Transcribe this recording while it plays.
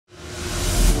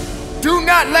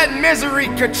not let misery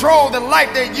control the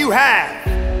life that you have.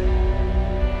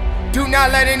 Do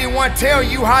not let anyone tell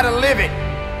you how to live it.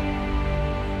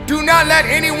 Do not let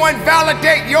anyone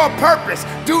validate your purpose.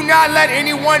 Do not let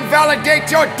anyone validate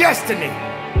your destiny.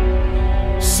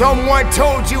 Someone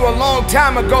told you a long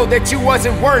time ago that you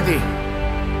wasn't worthy.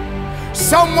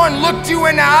 Someone looked you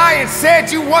in the eye and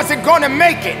said you wasn't gonna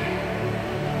make it.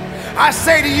 I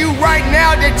say to you right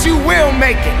now that you will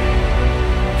make it.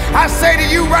 I say to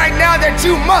you right now that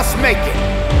you must make it.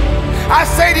 I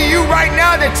say to you right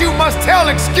now that you must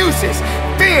tell excuses,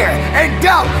 fear, and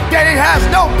doubt that it has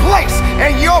no place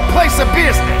in your place of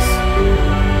business.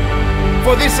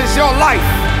 For this is your life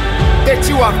that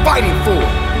you are fighting for.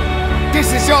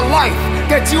 This is your life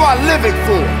that you are living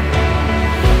for.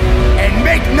 And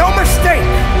make no mistake,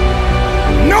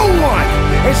 no one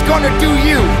is gonna do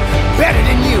you better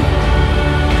than you.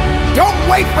 Don't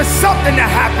wait for something to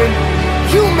happen.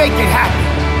 You make it happen.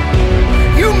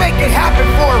 You make it happen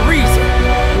for a reason.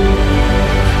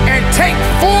 And take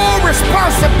full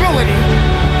responsibility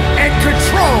and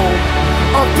control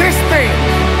of this thing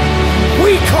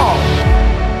we call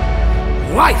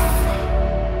life.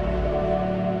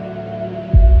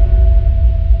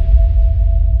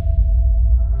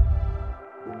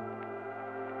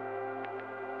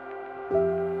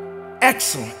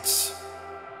 Excellence.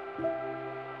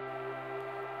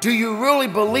 Do you really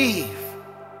believe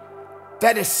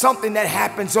that is something that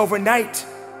happens overnight?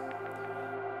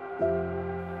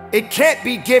 It can't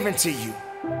be given to you.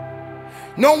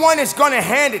 No one is going to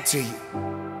hand it to you.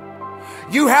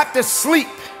 You have to sleep.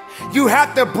 You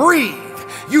have to breathe.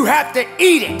 You have to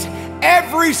eat it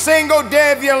every single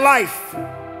day of your life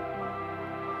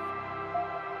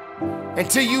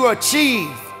until you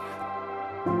achieve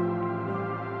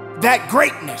that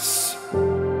greatness.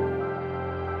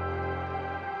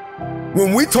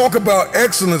 When we talk about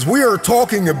excellence, we are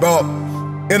talking about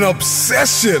an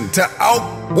obsession to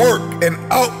outwork and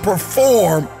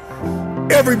outperform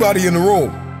everybody in the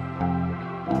room.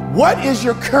 What is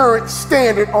your current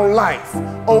standard on life,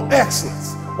 on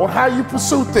excellence, on how you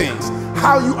pursue things,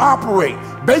 how you operate?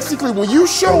 Basically, when you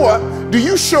show up, do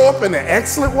you show up in an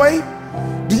excellent way?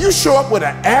 Do you show up with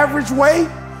an average way?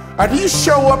 Or do you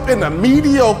show up in a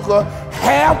mediocre,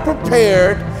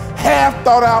 half-prepared,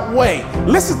 half-thought-out way?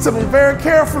 Listen to me very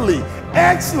carefully.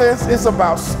 Excellence is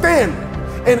about standard,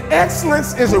 and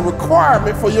excellence is a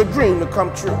requirement for your dream to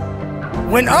come true.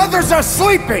 When others are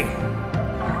sleeping,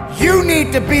 you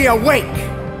need to be awake.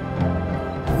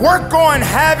 Work on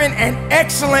having an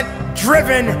excellent,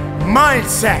 driven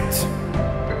mindset.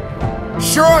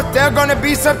 Sure, there are gonna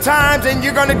be some times and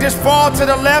you're gonna just fall to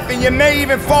the left, and you may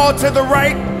even fall to the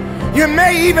right. You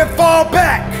may even fall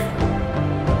back.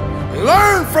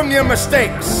 Learn from your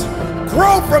mistakes,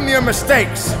 grow from your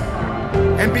mistakes,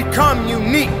 and become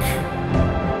unique.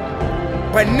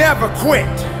 But never quit.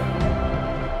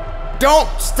 Don't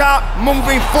stop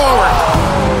moving forward.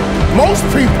 Most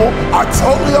people are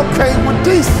totally okay with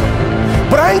decent.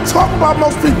 But I ain't talking about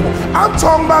most people. I'm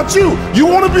talking about you. You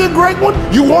want to be a great one?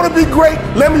 You want to be great?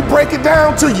 Let me break it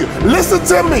down to you. Listen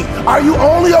to me. Are you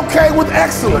only okay with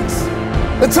excellence?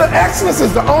 Until excellence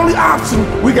is the only option,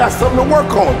 we got something to work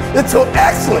on. Until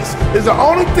excellence is the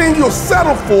only thing you'll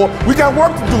settle for, we got work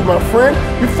to do, my friend.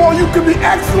 Before you can be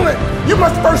excellent, you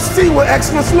must first see what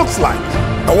excellence looks like.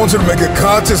 I want you to make a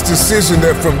conscious decision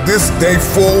that from this day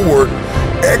forward,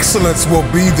 excellence will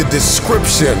be the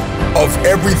description of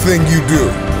everything you do.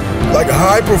 Like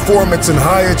high performance and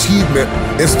high achievement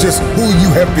is just who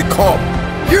you have become.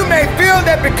 You may feel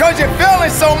that because you're failing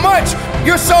so much,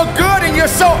 you're so good and you're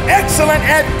so excellent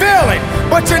at failing,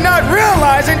 but you're not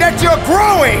realizing that you're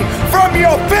growing from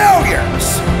your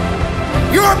failures.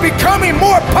 You're becoming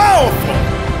more powerful.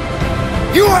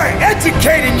 You are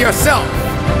educating yourself.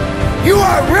 You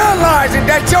are realizing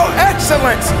that your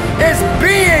excellence is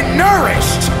being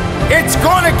nourished. It's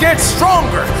gonna get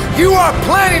stronger. You are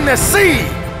planting the seed.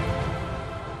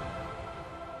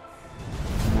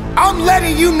 I'm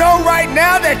letting you know right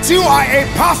now that you are a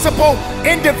possible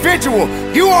individual.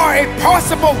 You are a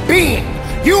possible being.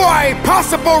 You are a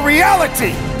possible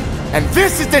reality. And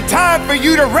this is the time for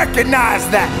you to recognize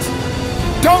that.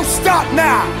 Don't stop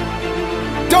now.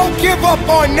 Don't give up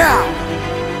on now.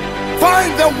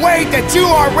 Find the way that you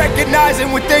are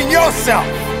recognizing within yourself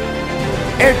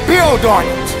and build on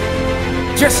it.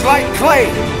 Just like clay,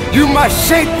 you must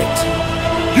shape it.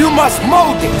 You must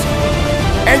mold it.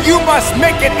 And you must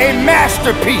make it a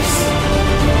masterpiece.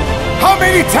 How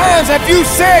many times have you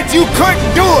said you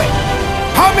couldn't do it?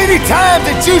 How many times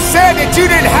did you say that you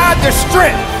didn't have the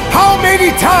strength? How many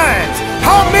times?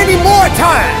 How many more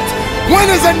times? When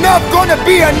is enough gonna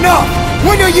be enough?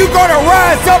 When are you going to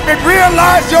rise up and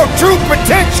realize your true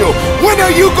potential? When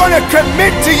are you going to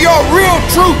commit to your real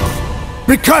truth?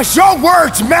 Because your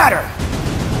words matter.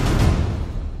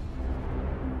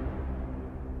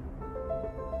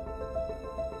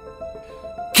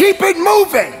 Keep it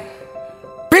moving.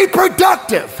 Be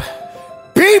productive.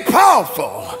 Be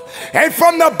powerful. And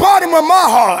from the bottom of my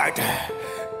heart,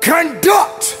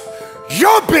 conduct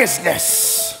your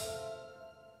business.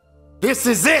 This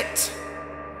is it.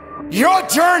 Your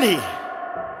journey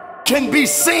can be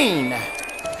seen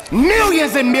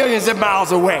millions and millions of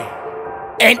miles away.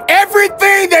 And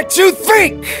everything that you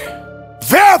think,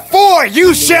 therefore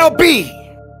you shall be.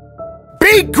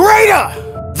 Be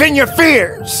greater than your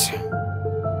fears.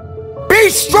 Be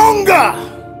stronger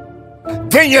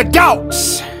than your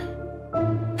doubts.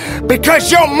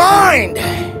 Because your mind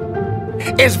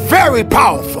is very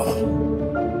powerful.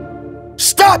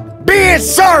 Stop being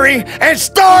sorry and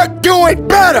start doing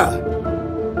better.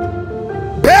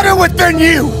 Better within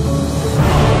you.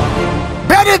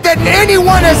 Better than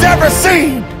anyone has ever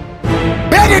seen.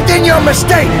 Better than your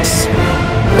mistakes.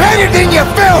 Better than your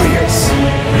failures.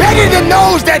 Better than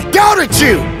those that doubted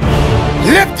you.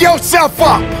 Lift yourself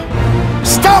up.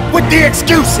 Stop with the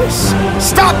excuses.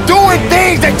 Stop doing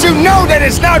things that you know that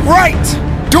is not right.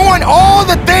 Doing all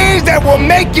the things that will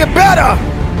make you better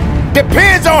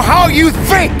depends on how you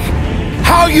think,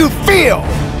 how you feel,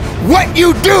 what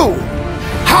you do,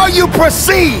 how you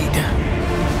proceed.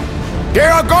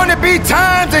 There are going to be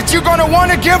times that you're going to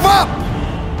want to give up,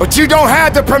 but you don't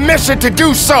have the permission to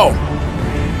do so.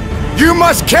 You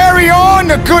must carry on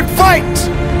the good fight.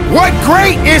 What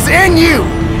great is in you?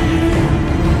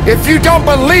 If you don't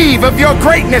believe of your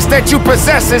greatness that you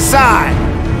possess inside,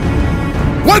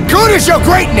 what good is your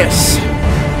greatness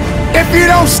if you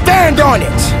don't stand on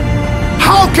it?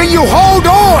 How can you hold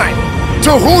on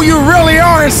to who you really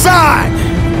are inside?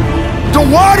 The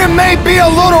water may be a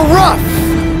little rough.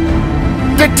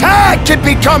 The tide could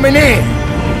be coming in.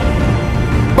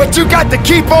 But you got to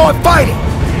keep on fighting.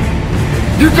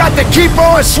 You got to keep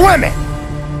on swimming.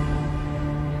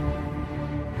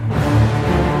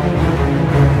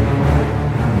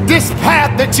 This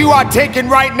path that you are taking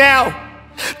right now,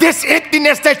 this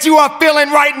emptiness that you are feeling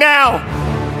right now,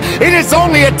 it is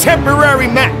only a temporary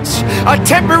match, a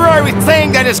temporary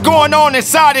thing that is going on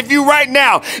inside of you right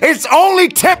now. It's only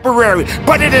temporary,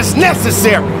 but it is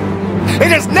necessary.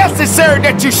 It is necessary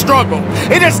that you struggle.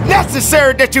 It is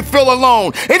necessary that you feel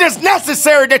alone. It is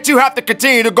necessary that you have to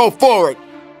continue to go forward.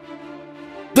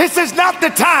 This is not the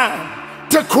time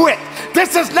to quit.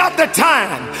 This is not the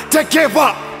time to give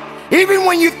up. Even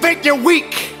when you think you're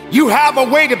weak, you have a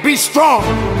way to be strong.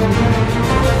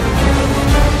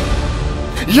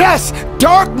 Yes,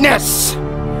 darkness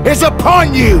is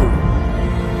upon you,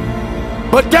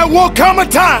 but there will come a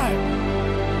time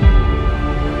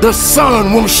the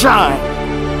sun will shine.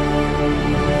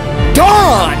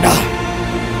 Dawn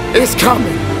is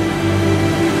coming.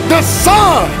 The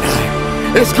sun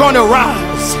is going to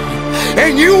rise,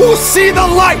 and you will see the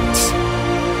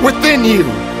light within you.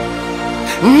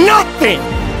 Nothing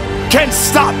can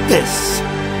stop this,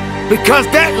 because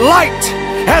that light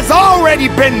has already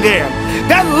been there.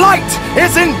 That light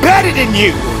is embedded in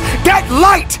you. That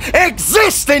light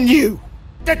exists in you.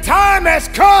 The time has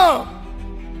come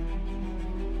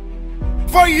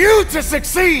for you to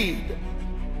succeed,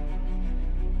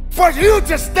 for you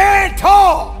to stand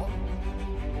tall,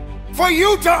 for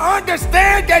you to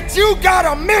understand that you got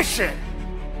a mission,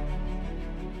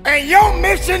 and your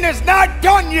mission is not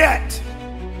done yet.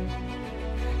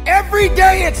 Every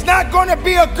day it's not going to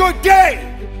be a good day,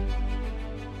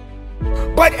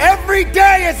 but every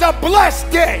day is a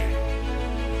blessed day,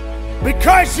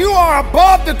 because you are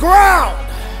above the ground.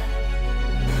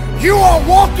 You are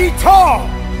walking tall.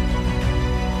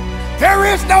 There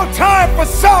is no time for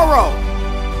sorrow,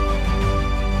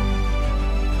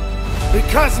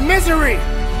 because misery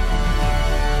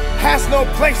has no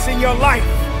place in your life.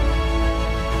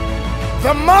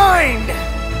 The mind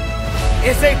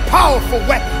is a powerful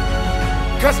weapon,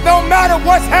 because no matter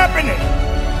what's happening,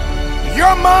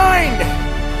 your mind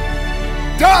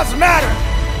does matter.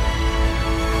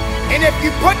 And if you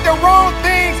put the wrong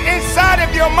things inside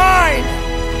of your mind,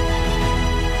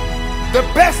 the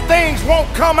best things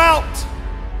won't come out.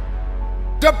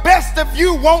 The best of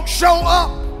you won't show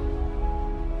up.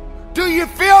 Do you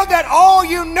feel that all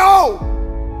you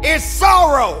know is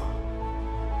sorrow?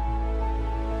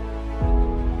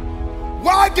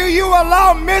 Why do you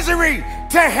allow misery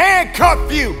to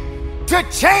handcuff you, to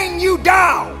chain you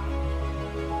down?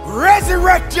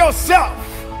 Resurrect yourself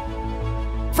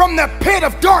from the pit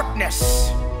of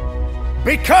darkness,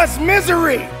 because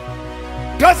misery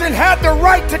doesn't have the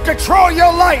right to control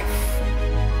your life.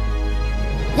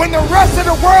 When the rest of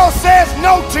the world says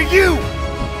no to you,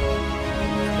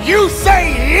 you say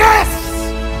yes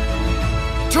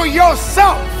to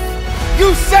yourself.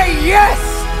 You say yes,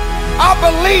 I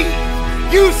believe.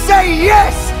 You say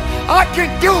yes, I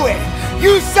can do it.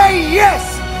 You say yes,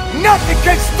 nothing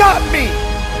can stop me.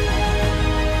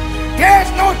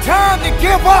 There's no time to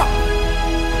give up.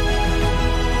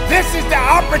 This is the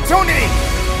opportunity.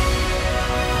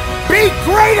 Be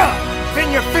greater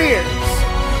than your fears.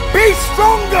 Be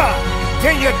stronger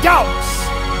than your doubts.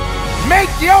 Make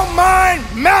your mind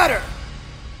matter.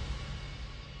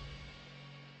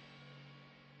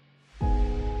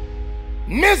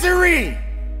 Misery.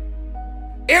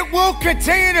 It will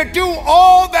continue to do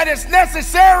all that is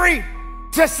necessary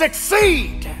to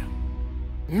succeed.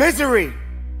 Misery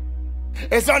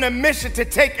is on a mission to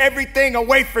take everything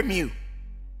away from you,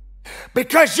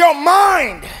 because your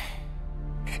mind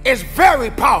is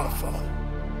very powerful.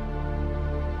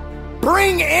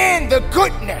 Bring in the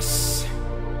goodness.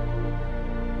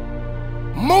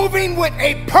 Moving with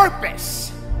a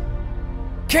purpose.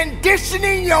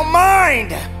 Conditioning your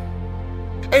mind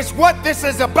is what this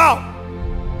is about.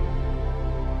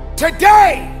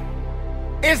 Today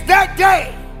is that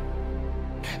day.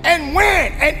 And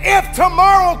when and if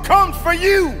tomorrow comes for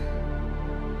you,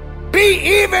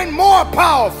 be even more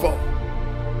powerful.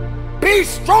 Be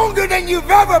stronger than you've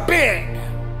ever been.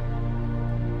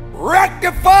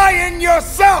 Rectify in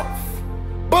yourself.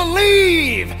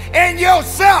 Believe in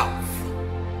yourself.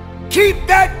 Keep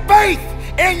that faith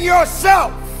in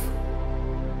yourself.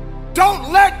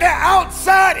 Don't let the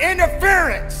outside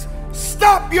interference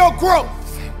stop your growth.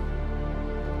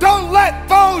 Don't let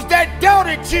those that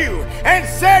doubted you and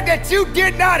said that you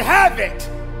did not have it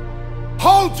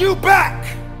hold you back.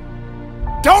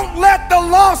 Don't let the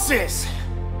losses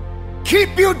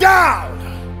keep you down.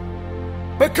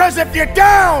 Because if you're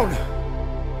down,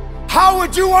 how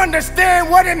would you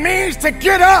understand what it means to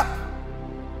get up?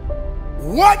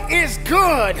 What is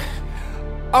good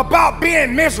about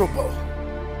being miserable?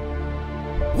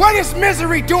 What is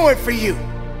misery doing for you?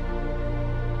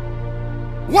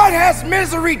 What has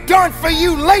misery done for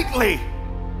you lately?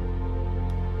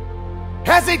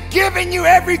 Has it given you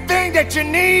everything that you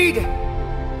need?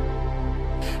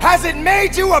 Has it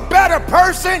made you a better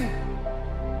person?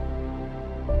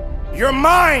 Your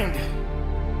mind,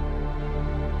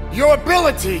 your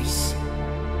abilities,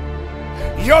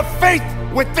 your faith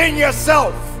within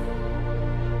yourself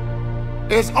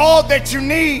is all that you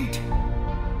need.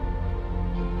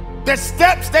 The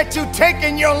steps that you take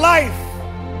in your life,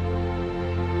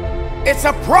 it's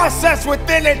a process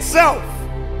within itself.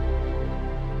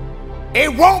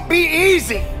 It won't be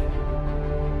easy,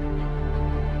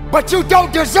 but you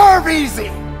don't deserve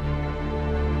easy.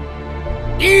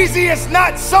 Easy is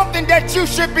not something that you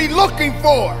should be looking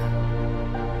for.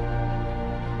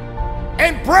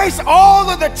 Embrace all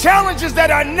of the challenges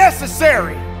that are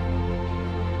necessary,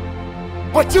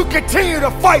 but you continue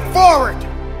to fight forward.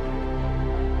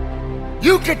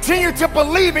 You continue to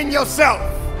believe in yourself.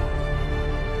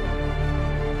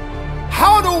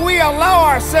 How do we allow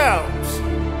ourselves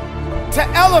to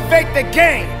elevate the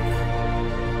game,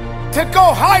 to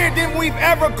go higher than we've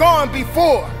ever gone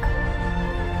before?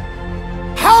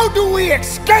 How do we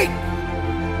escape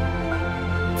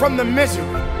from the misery?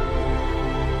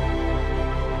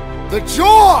 The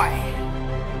joy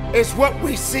is what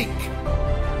we seek.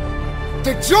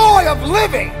 The joy of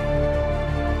living.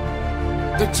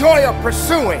 The joy of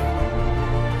pursuing.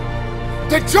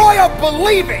 The joy of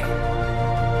believing.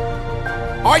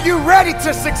 Are you ready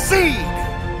to succeed?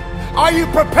 Are you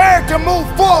prepared to move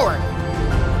forward?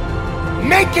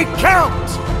 Make it count.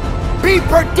 Be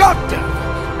productive.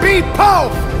 Be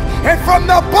powerful. And from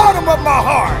the bottom of my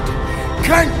heart,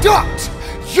 conduct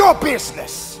your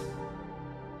business.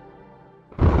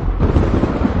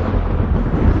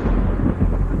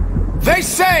 They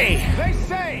say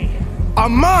a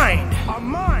mind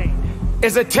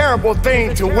is a terrible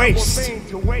thing to waste.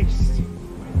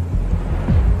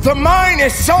 The mind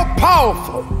is so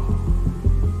powerful.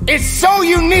 It's so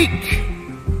unique.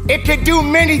 It can do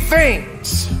many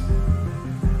things.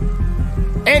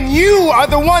 And you are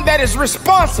the one that is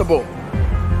responsible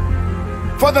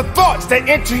for the thoughts that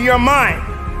enter your mind.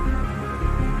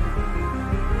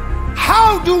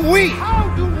 How do we,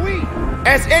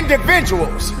 as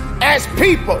individuals, as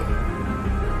people,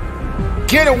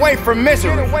 get away from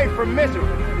misery?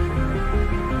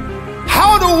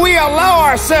 How do we allow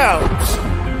ourselves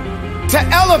to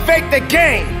elevate the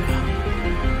game,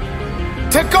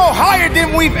 to go higher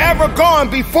than we've ever gone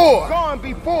before?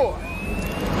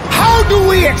 How do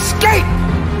we escape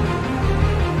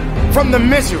from the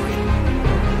misery.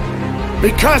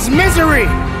 Because misery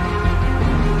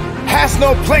has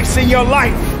no place in your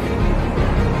life.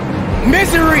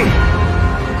 Misery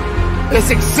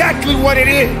is exactly what it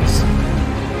is.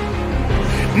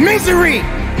 Misery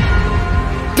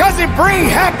doesn't bring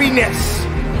happiness.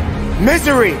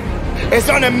 Misery is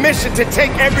on a mission to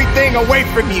take everything away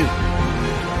from you.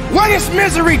 What is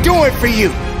misery doing for you?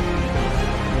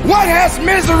 What has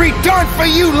misery done for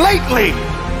you lately?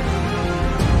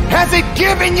 Has it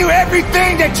given you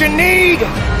everything that you need?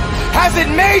 Has it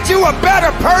made you a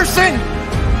better person?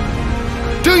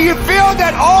 Do you feel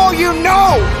that all you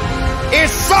know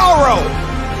is sorrow?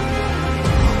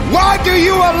 Why do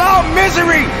you allow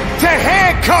misery to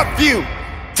handcuff you,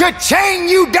 to chain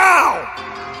you down?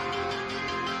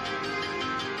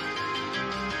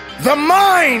 The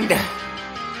mind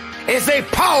is a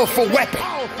powerful weapon.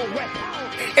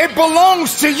 It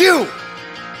belongs to you.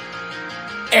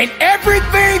 And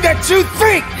everything that you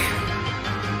think,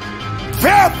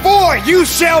 therefore you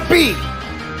shall be.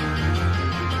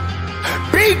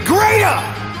 Be greater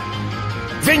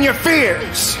than your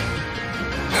fears.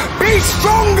 Be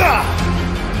stronger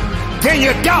than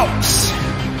your doubts.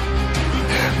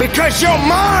 Because your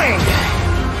mind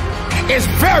is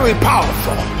very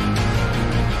powerful.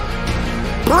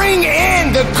 Bring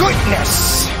in the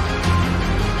goodness.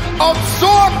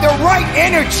 Absorb the right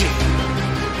energy.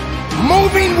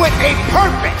 Moving with a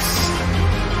purpose.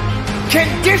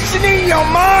 Conditioning your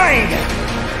mind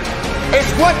is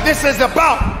what this is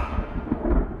about.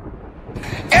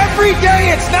 Every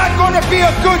day it's not going to be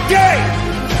a good day.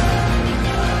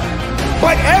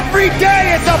 But every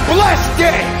day is a blessed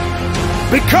day.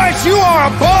 Because you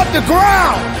are above the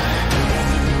ground.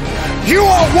 You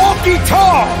are walking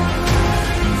tall.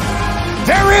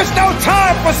 There is no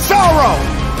time for sorrow.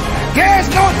 There is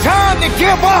no time to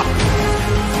give up.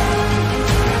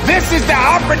 This is the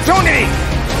opportunity.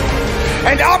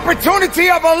 An opportunity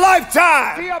of a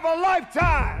lifetime.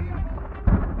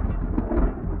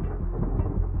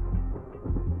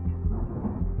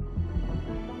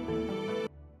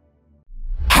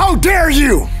 How dare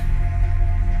you?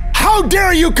 How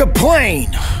dare you complain?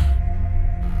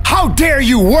 How dare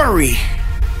you worry?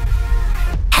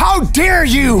 How dare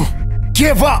you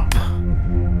give up?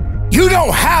 You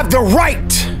don't have the right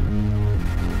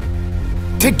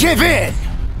to give in.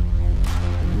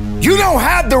 You don't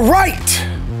have the right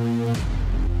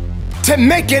to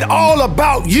make it all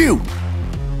about you.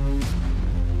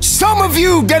 Some of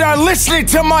you that are listening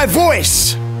to my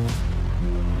voice,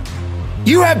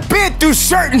 you have been through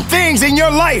certain things in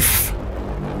your life,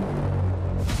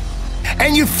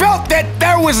 and you felt that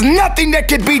there was nothing that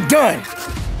could be done.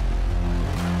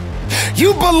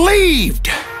 You believed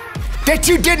that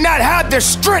you did not have the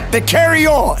strength to carry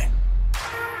on.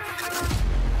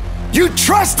 You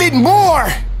trusted more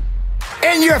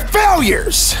in your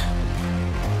failures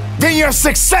than your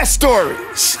success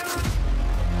stories.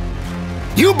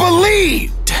 You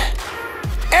believed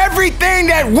everything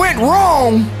that went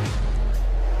wrong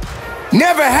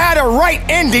never had a right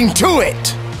ending to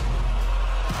it.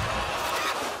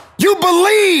 You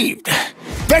believed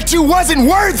that you wasn't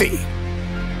worthy.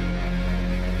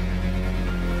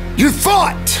 You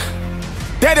thought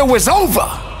that it was over.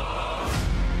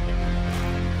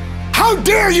 How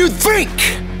dare you think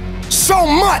so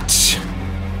much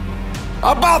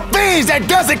about things that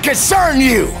doesn't concern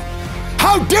you?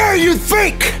 How dare you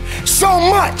think so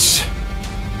much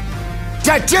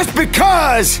that just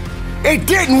because it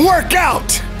didn't work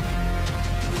out,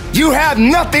 you have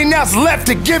nothing else left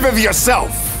to give of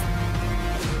yourself?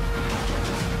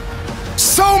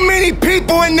 So many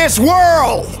people in this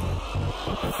world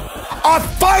are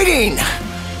fighting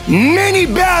many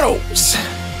battles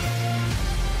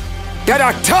that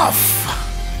are tough,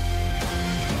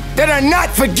 that are not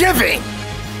forgiving,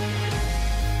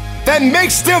 that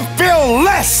makes them feel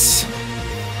less,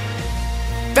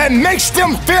 that makes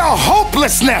them feel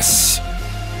hopelessness.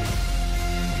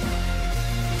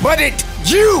 But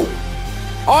you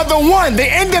are the one,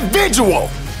 the individual,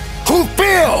 who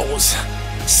feels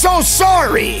so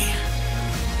sorry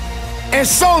and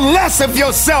so less of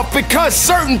yourself because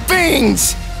certain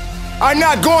things are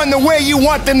not going the way you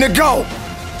want them to go.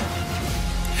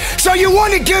 So you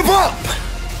want to give up.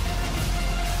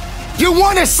 You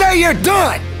want to say you're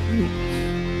done.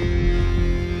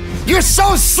 You're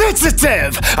so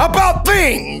sensitive about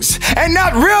things and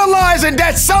not realizing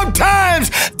that sometimes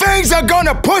things are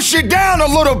gonna push you down a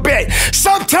little bit.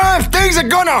 Sometimes things are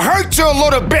gonna hurt you a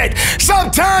little bit.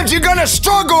 Sometimes you're gonna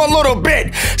struggle a little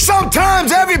bit.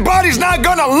 Sometimes everybody's not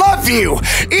gonna love you.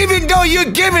 Even though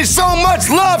you're giving so much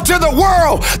love to the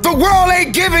world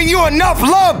ain't giving you enough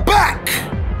love back.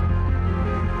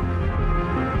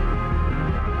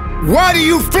 Why do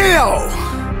you feel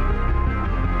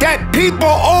that people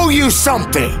owe you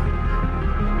something?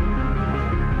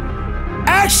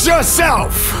 Ask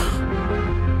yourself,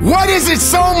 what is it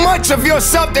so much of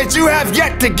yourself that you have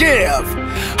yet to give?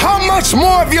 How much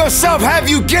more of yourself have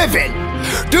you given?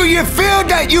 Do you feel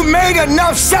that you made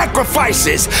enough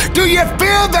sacrifices? Do you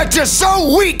feel that you're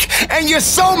so weak and you're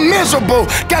so miserable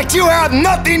that you have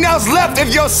nothing else left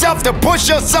of yourself to push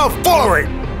yourself forward?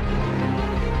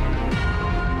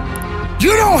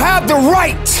 You don't have the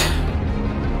right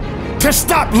to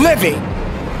stop living,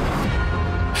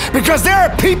 because there are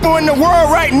people in the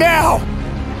world right now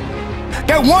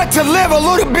that want to live a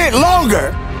little bit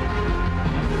longer,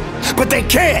 but they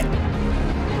can't,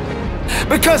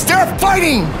 because they're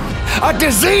fighting a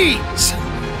disease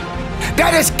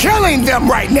that is killing them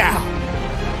right now.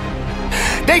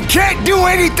 They can't do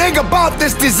anything about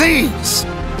this disease.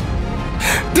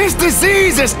 This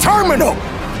disease is terminal.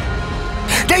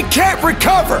 They can't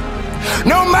recover.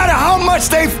 No matter how much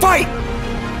they fight,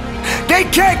 they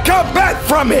can't come back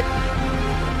from it.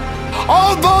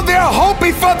 Although they're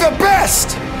hoping for the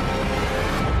best,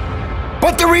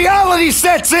 but the reality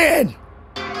sets in,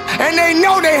 and they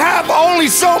know they have only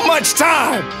so much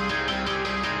time.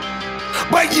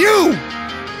 But you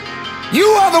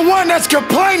are the one that's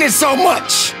complaining so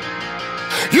much.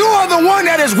 You are the one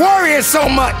that is worrying so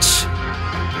much.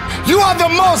 You are the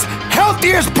most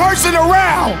healthiest person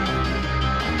around,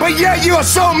 but yet you are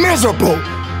so miserable.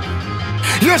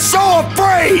 You're so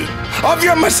afraid of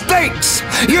your mistakes.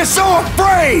 You're so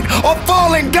afraid of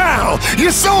falling down.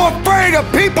 You're so afraid of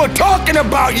people talking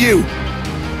about you.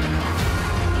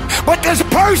 But this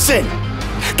person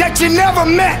that you never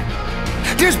met,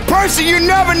 this person you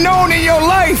never known in your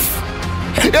life,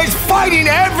 is fighting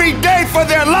every day for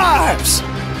their lives.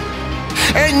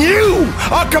 And you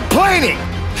are complaining.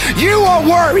 You are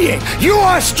worrying. You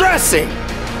are stressing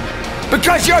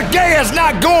because your day is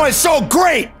not going so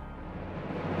great.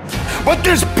 But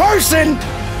this person,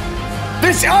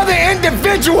 this other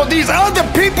individual, these other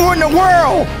people in the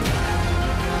world,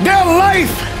 their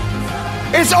life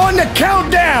is on the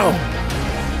countdown.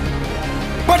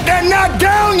 But they're not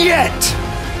down yet.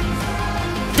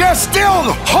 They're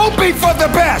still hoping for the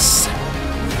best.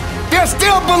 They're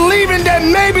still believing that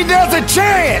maybe there's a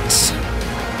chance.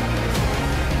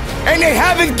 And they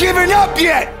haven't given up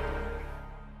yet.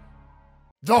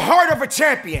 The heart of a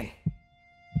champion.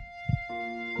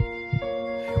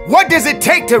 What does it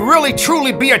take to really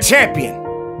truly be a champion?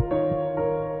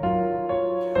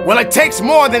 Well, it takes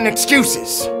more than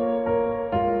excuses.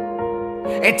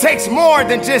 It takes more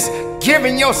than just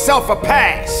giving yourself a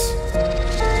pass.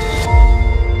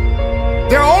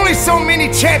 There are only so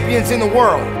many champions in the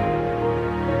world.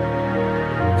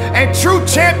 And true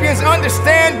champions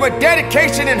understand what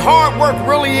dedication and hard work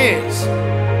really is.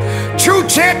 True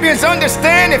champions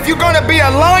understand if you're gonna be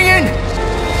a lion,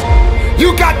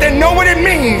 you got to know what it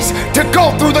means to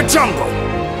go through the jungle.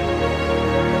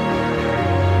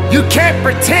 You can't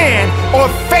pretend or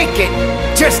fake it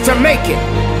just to make it,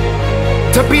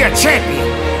 to be a champion.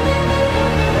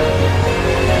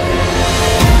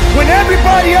 When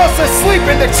everybody else is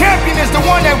sleeping, the champion is the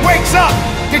one that wakes up.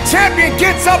 The champion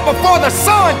gets up before the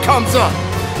sun comes up.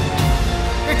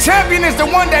 The champion is the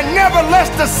one that never lets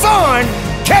the sun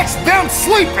catch them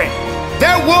sleeping.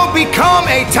 There will become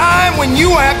a time when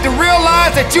you have to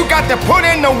realize that you got to put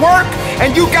in the work,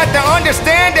 and you got to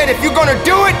understand that if you're gonna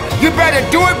do it, you better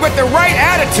do it with the right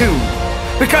attitude.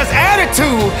 Because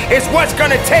attitude is what's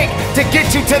gonna take to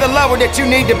get you to the level that you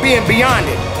need to be and beyond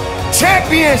it.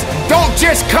 Champions don't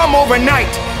just come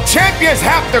overnight. Champions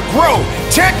have to grow.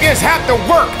 Champions have to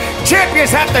work. Champions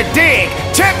have to dig.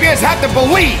 Champions have to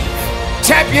believe.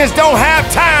 Champions don't have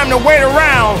time to wait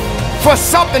around for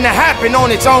something to happen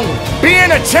on its own.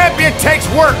 Being a champion takes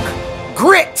work,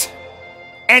 grit,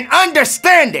 and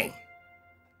understanding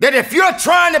that if you're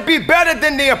trying to be better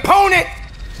than the opponent,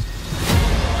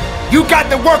 you got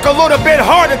to work a little bit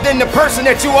harder than the person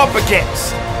that you're up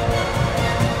against.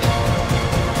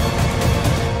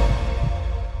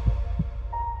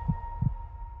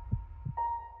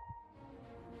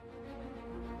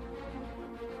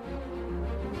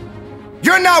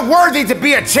 You're not worthy to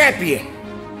be a champion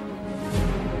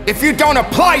if you don't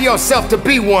apply yourself to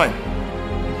be one.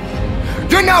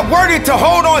 You're not worthy to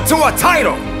hold on to a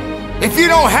title if you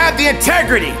don't have the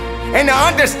integrity and the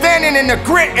understanding and the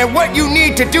grit and what you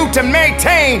need to do to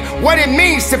maintain what it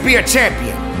means to be a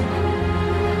champion.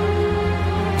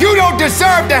 You don't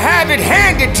deserve to have it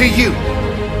handed to you.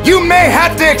 You may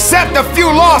have to accept a few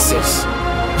losses.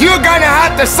 You're gonna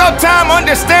have to sometime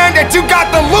understand that you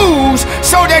got to lose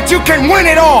so that you can win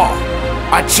it all.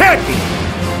 A champion,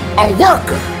 a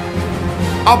worker,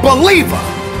 a believer,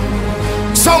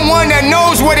 someone that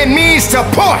knows what it means to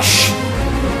push,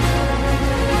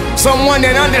 someone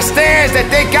that understands that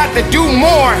they got to do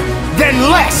more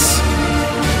than less.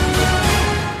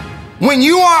 When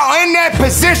you are in that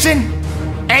position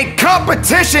and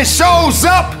competition shows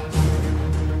up,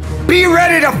 be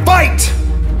ready to fight.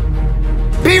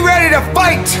 Be ready to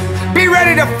fight. Be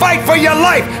ready to fight for your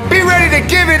life. Be ready to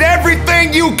give it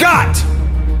everything you got.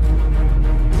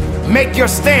 Make your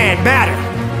stand matter.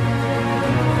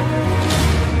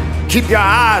 Keep your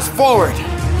eyes forward.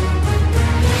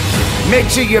 Make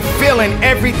sure you're feeling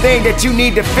everything that you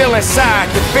need to feel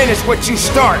inside to finish what you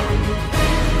start.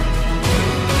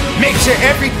 Make sure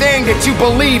everything that you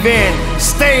believe in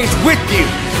stays with you.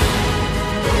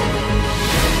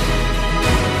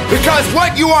 Because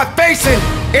what you are facing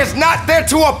is not there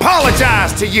to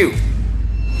apologize to you.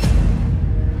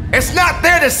 It's not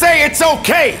there to say it's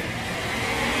okay.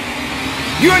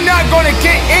 You're not going to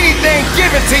get anything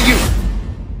given to you.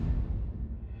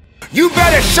 You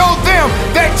better show them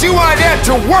that you are there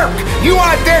to work. You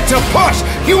are there to push.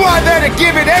 You are there to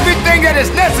give it everything that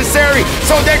is necessary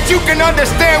so that you can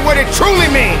understand what it truly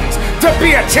means to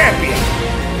be a champion.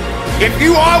 If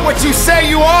you are what you say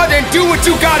you are, then do what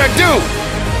you gotta do.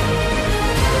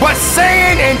 But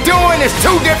saying and doing is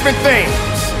two different things.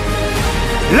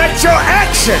 Let your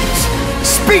actions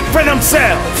speak for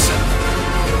themselves.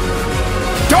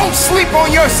 Don't sleep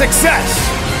on your success.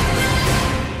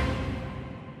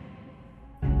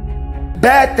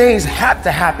 Bad things have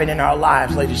to happen in our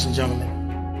lives, ladies and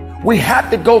gentlemen. We have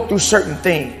to go through certain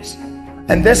things.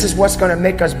 And this is what's going to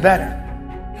make us better.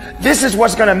 This is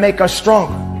what's going to make us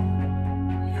stronger.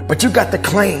 But you got to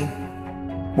claim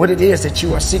what it is that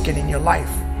you are seeking in your life.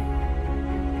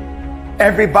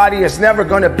 Everybody is never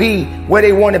going to be where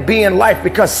they want to be in life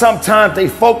because sometimes they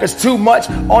focus too much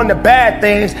on the bad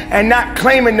things and not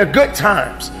claiming the good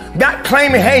times. Not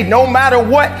claiming, hey, no matter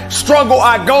what struggle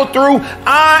I go through,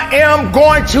 I am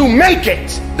going to make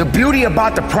it. The beauty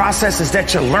about the process is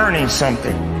that you're learning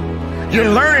something. You're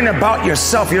learning about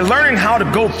yourself. You're learning how to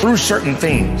go through certain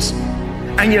things.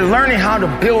 And you're learning how to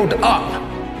build up.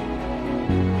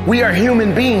 We are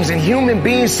human beings, and human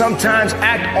beings sometimes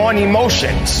act on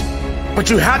emotions. But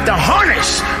you have to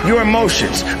harness your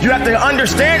emotions. You have to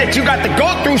understand that you got to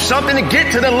go through something to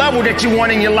get to the level that you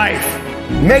want in your life.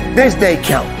 Make this day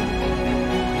count.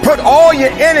 Put all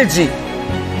your energy,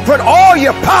 put all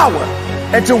your power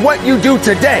into what you do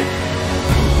today.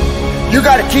 You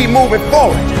got to keep moving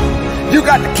forward. You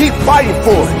got to keep fighting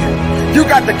for it. You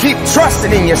got to keep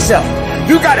trusting in yourself.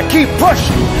 You got to keep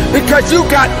pushing because you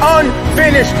got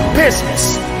unfinished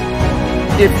business.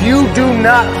 If you do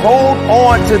not hold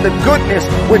on to the goodness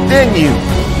within you,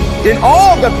 then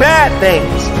all the bad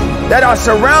things that are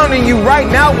surrounding you right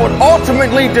now will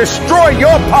ultimately destroy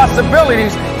your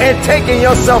possibilities in taking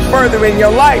yourself further in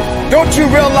your life. Don't you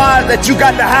realize that you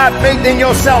got to have faith in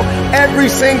yourself every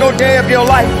single day of your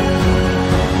life?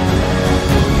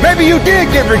 Maybe you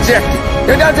did get rejected.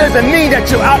 That doesn't mean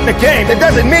that you're out the game. That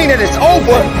doesn't mean that it's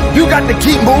over. You got to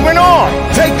keep moving on.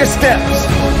 Take the steps.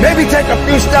 Maybe take a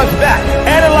few steps back.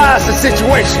 Analyze the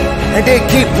situation and then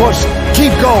keep pushing.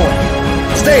 Keep going.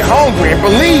 Stay hungry and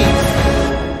believe.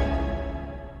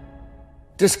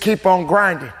 Just keep on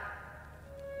grinding.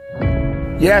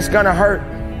 Yeah, it's gonna hurt,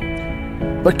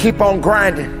 but keep on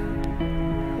grinding.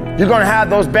 You're gonna have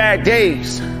those bad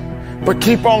days, but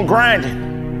keep on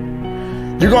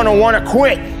grinding. You're gonna wanna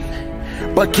quit,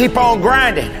 but keep on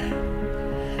grinding.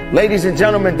 Ladies and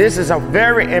gentlemen, this is a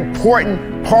very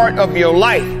important part of your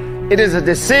life. It is a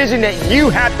decision that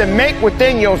you have to make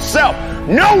within yourself.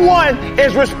 No one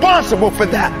is responsible for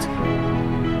that.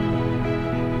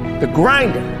 The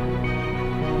grinder,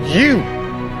 you,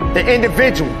 the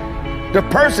individual, the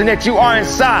person that you are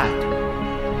inside,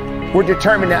 will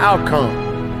determine the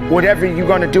outcome, whatever you're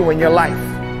going to do in your life.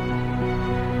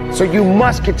 So you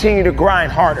must continue to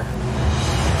grind harder.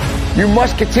 You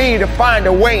must continue to find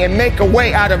a way and make a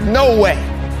way out of no way.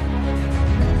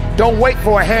 Don't wait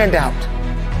for a handout.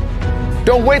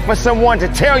 Don't wait for someone to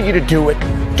tell you to do it.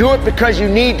 Do it because you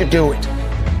need to do it.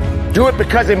 Do it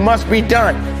because it must be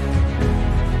done.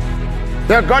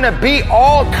 There are going to be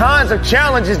all kinds of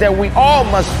challenges that we all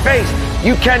must face.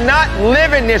 You cannot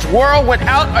live in this world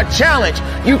without a challenge.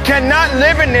 You cannot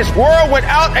live in this world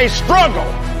without a struggle.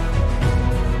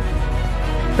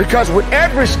 Because with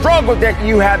every struggle that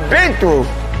you have been through,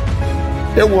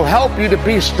 it will help you to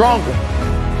be stronger.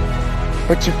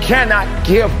 But you cannot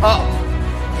give up.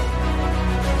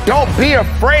 Don't be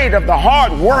afraid of the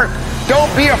hard work.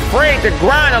 Don't be afraid to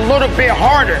grind a little bit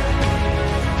harder.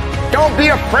 Don't be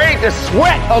afraid to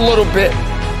sweat a little bit.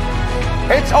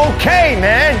 It's okay,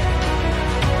 man.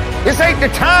 This ain't the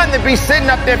time to be sitting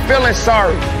up there feeling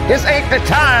sorry. This ain't the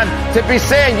time to be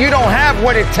saying you don't have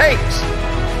what it takes.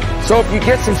 So if you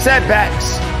get some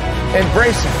setbacks,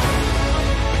 embrace them.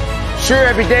 Sure,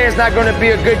 every day is not going to be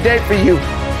a good day for you.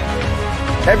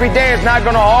 Every day is not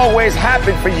going to always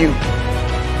happen for you.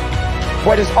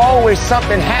 But it's always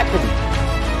something happening.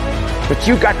 But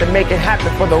you got to make it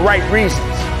happen for the right reasons.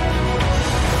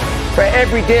 For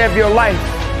every day of your life,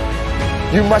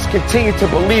 you must continue to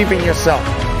believe in yourself.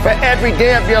 For every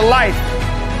day of your life,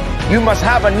 you must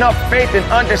have enough faith and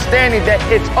understanding that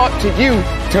it's up to you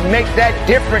to make that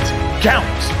difference count.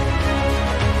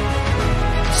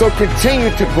 So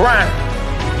continue to grind.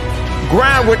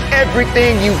 Grind with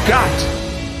everything you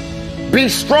got. Be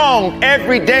strong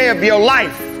every day of your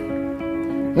life.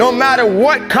 No matter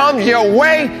what comes your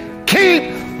way, keep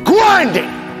grinding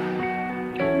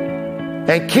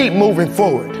and keep moving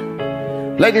forward.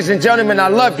 Ladies and gentlemen, I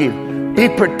love you. Be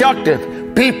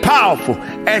productive, be powerful,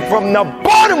 and from the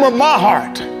bottom of my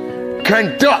heart,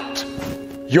 conduct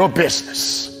your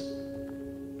business.